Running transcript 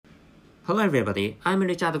Hello everybody, I'm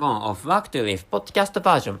Richard Gon of Work to Live podcast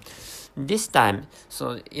version. This time,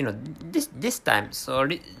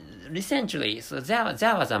 recently,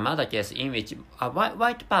 there was a murder case in which a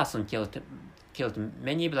white person killed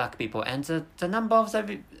many black people, and the number of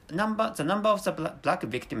the black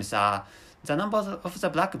victims are the number of the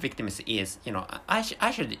black victims is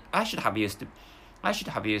I should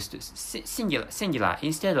have used singular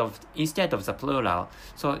instead of the plural.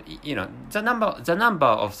 So the number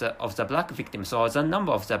of the black victims, or the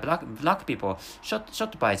number of the black people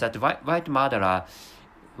shot by that white murderer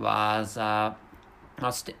was 10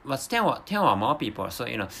 or more people. So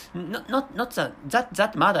not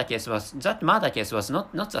that murder case was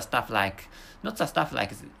not the stuff like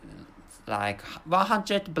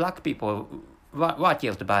 100 black people were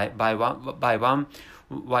killed by one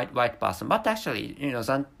white person, but actually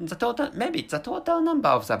the total number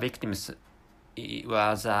of the victims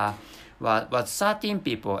was 13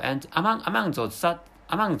 people, and among those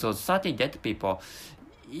 13 dead people,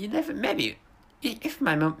 11, maybe if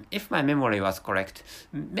my memory was correct,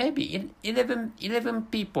 maybe 11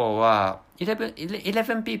 people were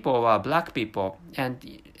black people, and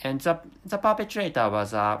the perpetrator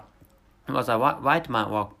was a white man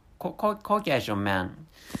or Caucasian man.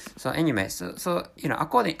 So anyway,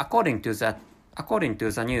 according to the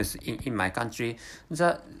news in my country,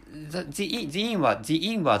 the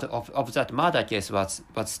inward of that murder case was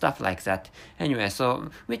stuff like that. Anyway,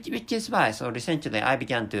 so which is why recently I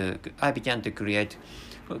began to create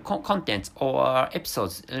contents or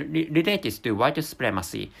episodes related to white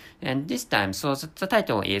supremacy, and this time the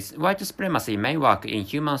title is "White Supremacy May Work in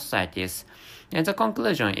Human Societies," and the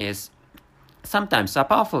conclusion is: sometimes a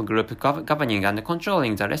powerful group governing and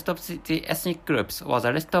controlling the rest of the ethnic groups or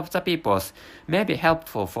the rest of the peoples may be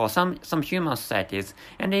helpful for some human societies,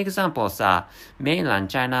 and the examples are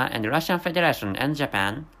Mainland China and Russian Federation and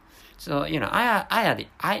Japan. So I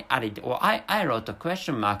wrote a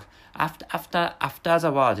question mark after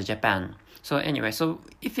the word Japan. So anyway, so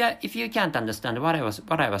if you can't understand what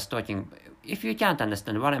I was talking, if you can't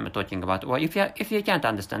understand what I'm talking about, or if you can't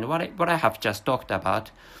understand what I have just talked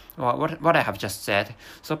about, or what I have just said,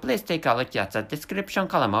 so please take a look at the description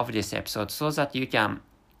column of this episode so that you can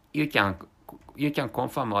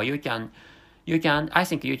confirm, or you can I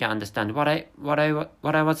think you can understand what I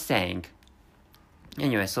was saying.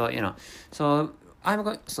 Anyway, so I'm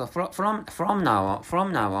going from now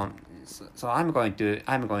on. So I'm going to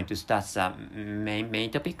start the main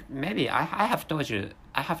topic. Maybe I have told you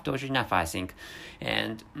enough, I think,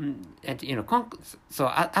 and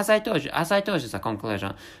so as I told you the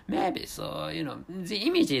conclusion. Maybe the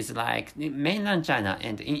image is like mainland China,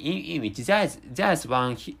 and in which there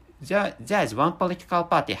is one political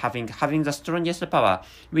party having the strongest power,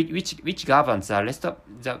 which governs the rest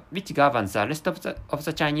of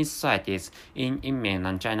the Chinese societies in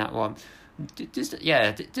mainland China. Or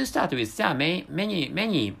to start with, there are many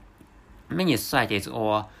societies,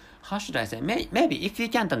 or how should I say? Maybe if you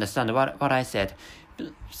can't understand what I said,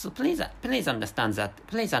 so please understand that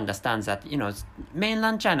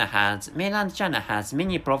mainland China has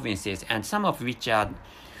many provinces, and some of which are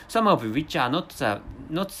not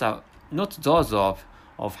those of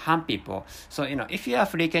Han people. So if you are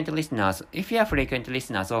frequent listeners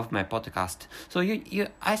of my podcast, so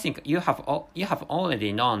I think you have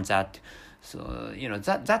already known that. So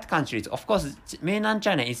that country is, of course, mainland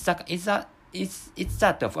China is that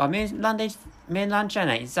of mainland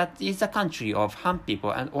China is the country of Han people,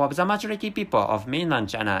 and or the majority people of mainland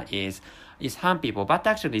China is Han people. But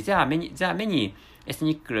actually there are many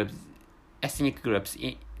ethnic groups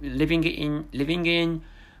living in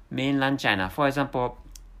mainland China. For example,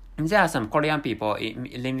 there are some Korean people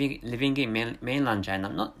living in mainland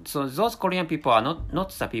China. So those Korean people are not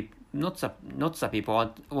the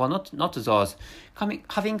people, or not those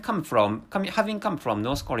having come from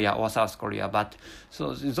North Korea or South Korea, but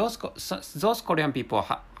so those Korean people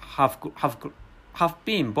have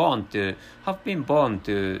been born to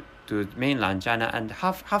mainland China, and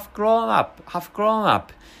have grown up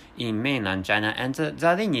in mainland China, and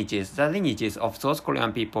the lineages of those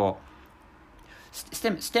Korean people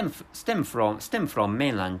stem from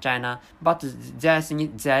mainland China, but their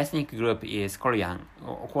ethnic group is Korean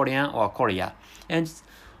or Korea, and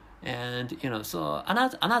so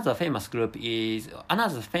another famous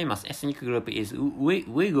ethnic group is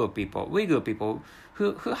Uyghur people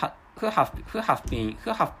who have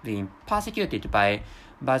been persecuted by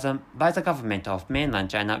the government of mainland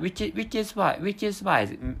China, which is why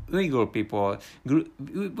Uyghur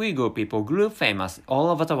people grew famous all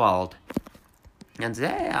over the world. And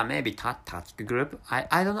they are maybe Tajik group.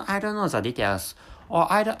 I don't know the details, or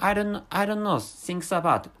I don't know things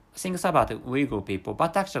about things about Uyghur people,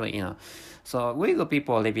 but actually, so Uyghur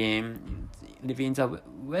people live in the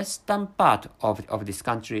western part of this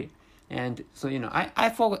country, and so I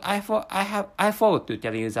forgot to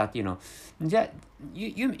tell you that that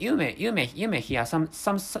you may hear some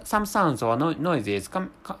sounds or noises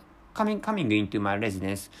coming into my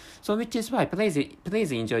residence. So which is why please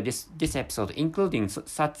enjoy this episode, including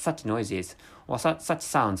such noises or such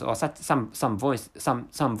sounds or such some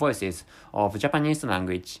voices of Japanese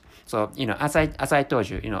language. So as I told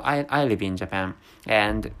you, I live in Japan,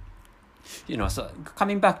 and so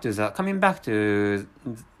coming back to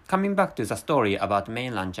the story about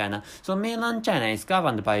mainland China. So mainland China is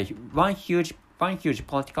governed by one huge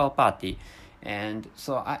political party. And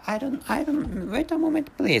so I don't wait a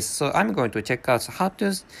moment please. So I'm going to check out how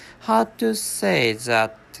to say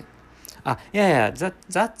that.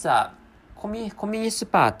 That's a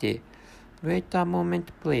communist party. Wait a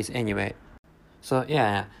moment please. Anyway, so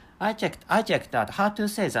I checked out how to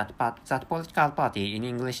say that political party in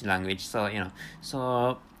English language. So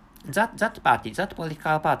so that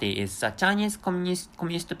political party is the Chinese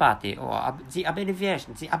Communist Party, or the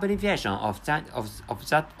abbreviation of the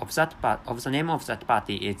name of that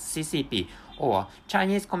party is CCP, or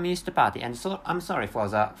Chinese Communist Party. And so I'm sorry for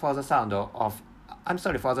the sound of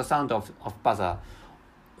buzzer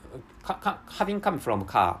having come from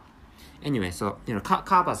car. Anyway, so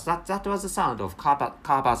car buzzer, that was the sound of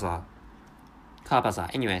car buzzer.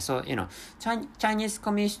 Anyway, so Chinese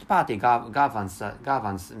Communist Party governs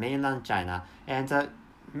mainland China, and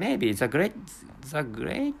maybe the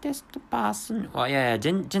greatest person, or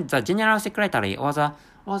the general secretary or the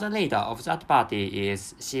leader of that party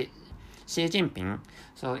is Xi Jinping.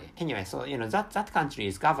 So anyway, so that country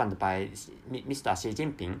is governed by Mr. Xi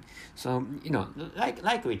Jinping. So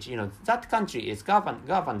like which that country is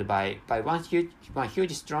governed by one huge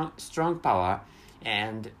strong power,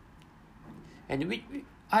 and I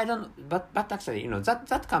don't, but actually, not that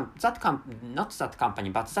company,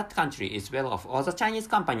 but that country is well off, or the Chinese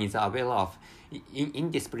companies are well off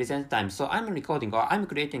in this present time. So I'm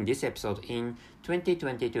creating this episode in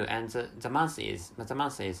 2022, and the month is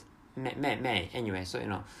May. Anyway, so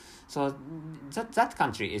so that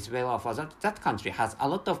country is well off, or that country has a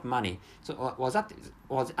lot of money. So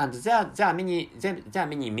and there are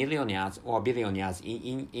many millionaires or billionaires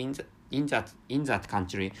in that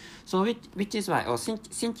country. So which is why, or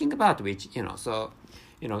thinking about which, so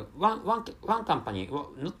one company,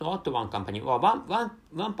 not one company, or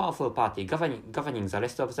one powerful party governing the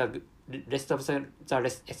rest of the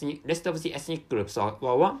ethnic groups, or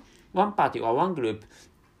one party or one group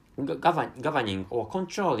governing or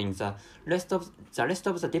controlling the rest of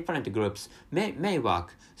the different groups may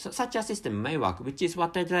work. So such a system may work, which is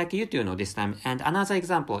what I'd like you to know this time. And another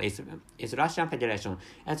example is Russian Federation.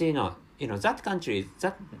 As that country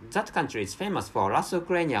is famous for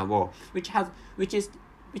Russo-Ukrainian War, which is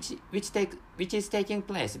taking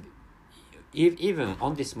place even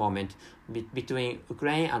on this moment between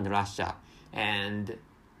Ukraine and Russia. And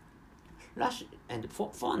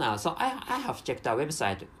for now, so I have checked our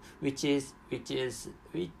website, which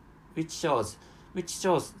shows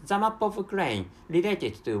the map of Ukraine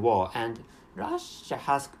related to war, and Russia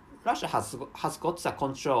has got the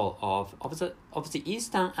control of the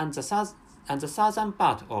eastern and the southern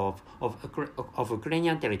part of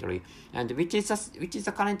Ukrainian territory, and which is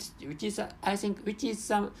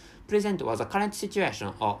present or the current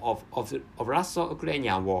situation of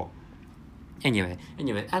Russo-Ukrainian war. Anyway,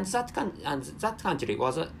 and that country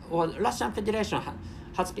or Russian Federation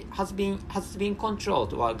has been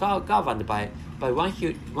controlled or governed by one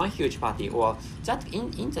huge party, or that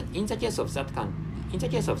in the case of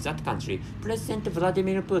that country, President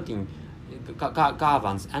Vladimir Putin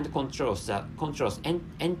governs and controls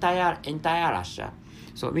entire Russia.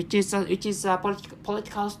 So which is a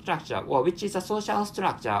political structure, or which is a social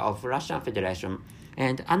structure of Russian Federation.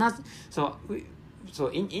 And another, so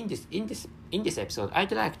in this episode,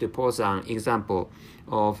 I'd like to pose an example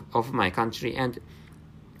of my country. And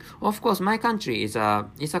of course, my country is a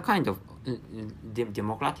kind of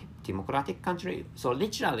democratic country. So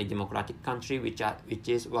literally democratic country, which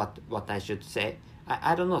is what I should say.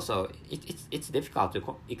 I don't know. So it's difficult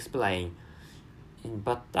to explain.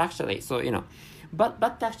 But actually, so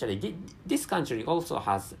but actually, this country also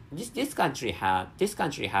has this country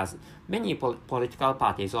has many political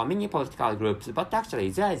parties or many political groups. But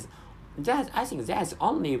actually, I think there's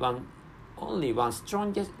only one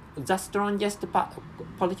the strongest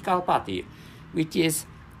political party, which is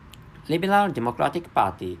Liberal Democratic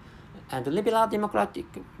Party. And the Liberal Democratic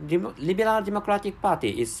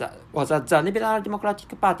Party is the Liberal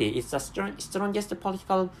Democratic Party is the strongest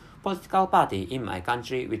political party in my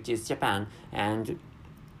country, which is Japan. And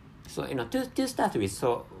so to start with,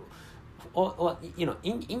 so or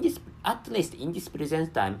in this, at least in this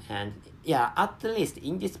present time, and at least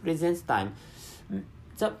in this present time,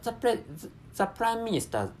 the prime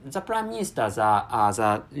ministers are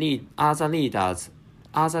the leaders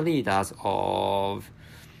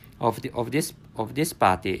of this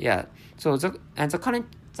party. So the current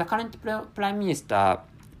prime minister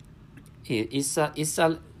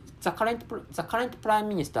the current prime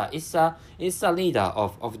minister is a leader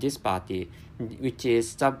of this party, which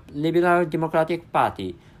is the Liberal Democratic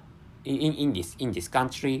Party in this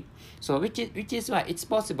country. So which is why it's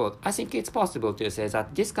possible. I think it's possible to say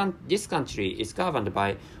that this country is governed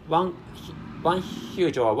by one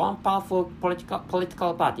huge or one powerful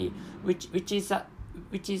political party, which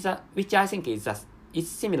I think is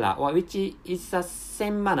similar, or which is the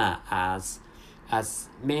same manner as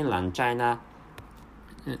mainland China.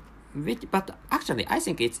 But actually, I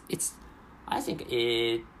think it's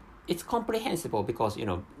comprehensible, because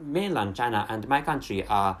mainland China and my country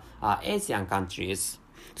are Asian countries.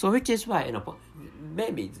 So which is why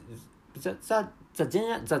maybe the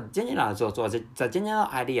general thoughts, or the general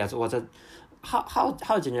ideas, or the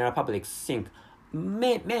how general public think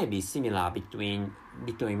may be similar between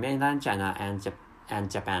mainland China and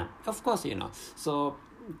Japan. Of course, so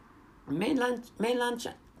mainland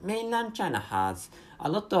China has a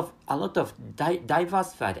lot of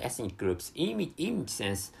diversified ethnic groups. In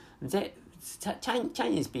sense, the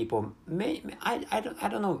Chinese people I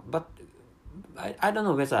don't know, but I don't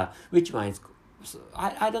know whether which one is. So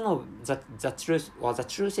I don't know the truth or the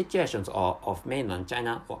true situations of mainland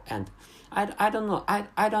China, and I don't know.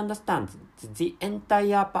 I don't understand the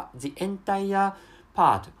entire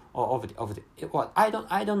part of the well, I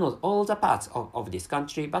don't know all the parts of this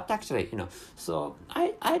country, but actually so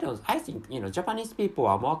I think Japanese people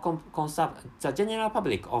are more conservative. The general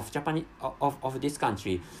public of Japan of this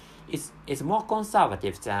country is more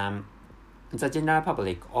conservative than the general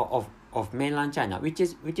public of mainland China, which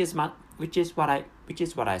is what I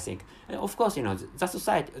think. And of course,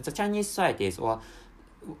 the Chinese societies, or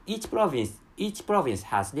each province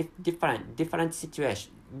has different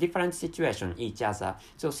situation each other.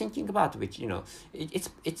 So thinking about which it's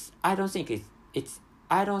I don't think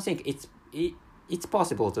it's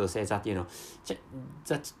possible to say that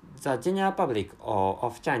that the general public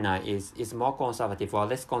of China is more conservative or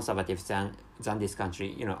less conservative than this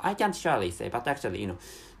country. I can't surely say, but actually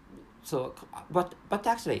so but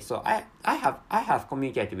actually, so I have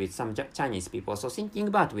communicated with some Chinese people. So thinking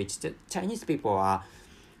about which, the Chinese people are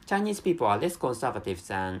less conservative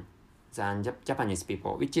than Japanese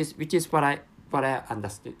people, which is what I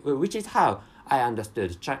understood, which is how I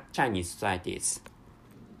understood Chinese societies.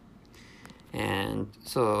 And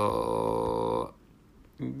so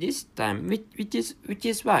this time, which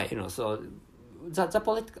is why so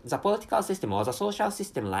the political system or the social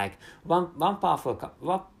system, like one powerful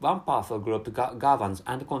group governs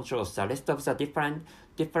and controls the rest of the different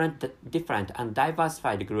and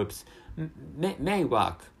diversified groups may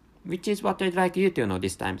work, which is what I'd like you to know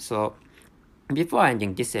this time. So before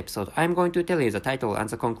ending this episode, I'm going to tell you the title and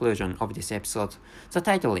the conclusion of this episode. The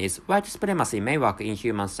title is White Supremacy May Work in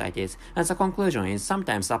Human Societies, and the conclusion is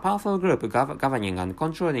sometimes a powerful group governing and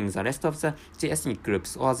controlling the rest of the ethnic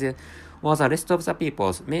groups or the rest of the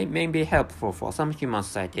peoples may be helpful for some human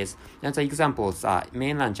societies. And the examples are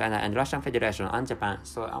mainland China and Russian Federation and Japan.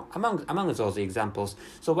 So among those examples,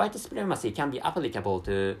 so white supremacy can be applicable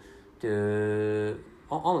to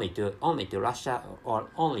only to Russia or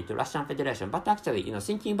only to Russian Federation. But actually,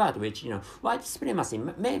 thinking about which, white supremacy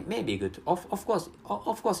may be good. Of course,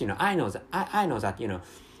 I know that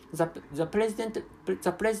the president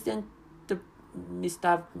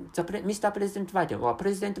Mr. President Biden, or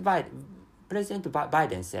President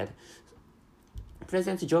Biden said.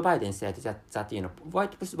 President Joe Biden said that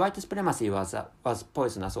white supremacy was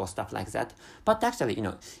poisonous or stuff like that. But actually,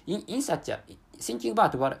 in such a, thinking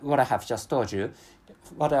about what I have just told you,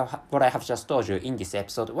 what I have just told you in this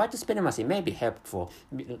episode, white supremacy may be helpful.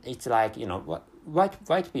 It's like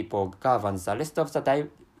white people govern the rest of the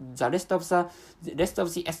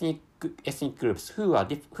ethnic groups who are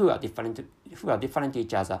different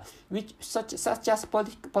each other, which such as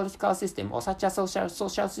political system or such a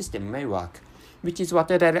social system may work, which is what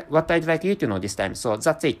I'd like you to know this time. So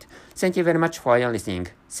that's it. Thank you very much for your listening.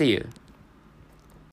 See you.